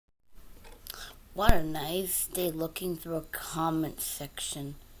What a nice day looking through a comment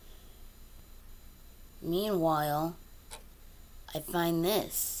section. Meanwhile, I find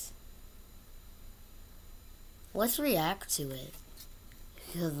this. Let's react to it.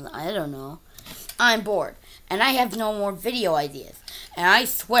 Because I don't know. I'm bored. And I have no more video ideas. And I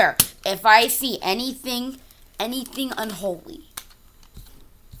swear, if I see anything unholy,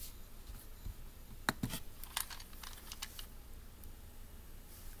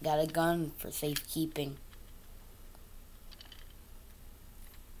 got a gun for safekeeping.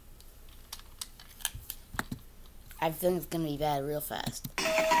 I think it's gonna be bad real fast.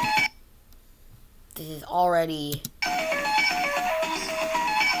 This is already...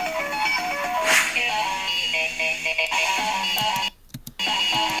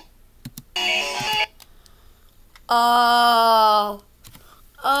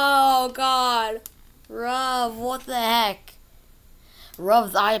 Oh God. Ruv, what the heck?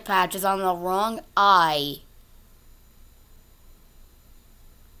 Ruv's eye patch is on the wrong eye.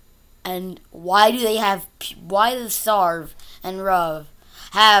 And why does Sarv and Ruv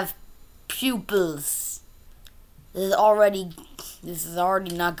have pupils? This is already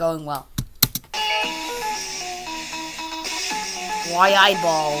not going well. Why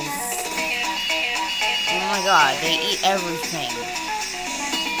eyeballs? Oh my God, they eat everything.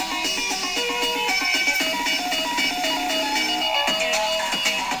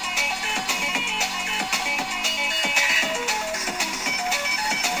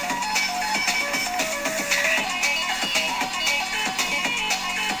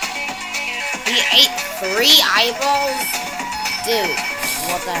 He ate 3 eyeballs? Dude,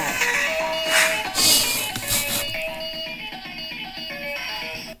 what the heck?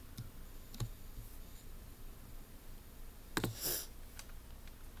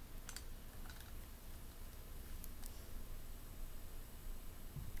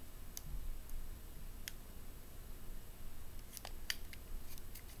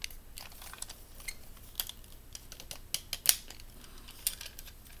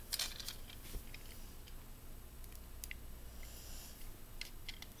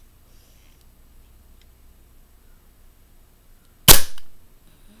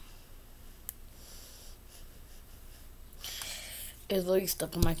 It's literally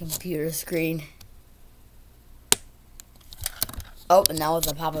stuck on my computer screen. Oh, and that was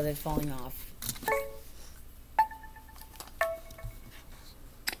the pop of it falling off.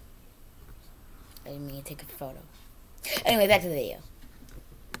 I didn't mean to take a photo. Anyway, back to the video.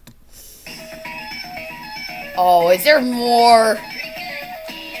 Oh, is there more?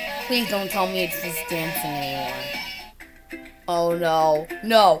 Please don't tell me it's just dancing anymore. Oh no.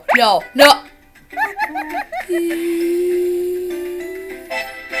 No, no, no!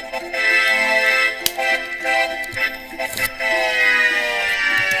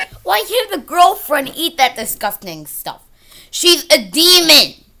 Why can't the girlfriend eat that disgusting stuff? She's a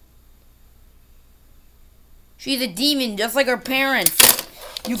demon! She's a demon, just like her parents.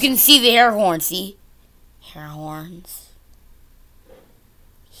 You can see the hair horns, see? Hair horns.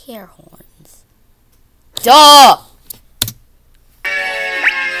 Hair horns. Duh!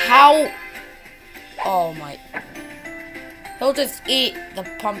 How? Oh my. He'll just eat the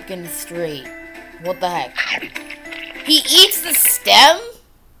pumpkin straight. What the heck? He eats the stem?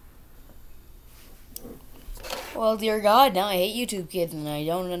 Well, dear God, now I hate YouTube Kids, and I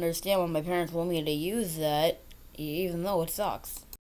don't understand why my parents want me to use that, even though it sucks.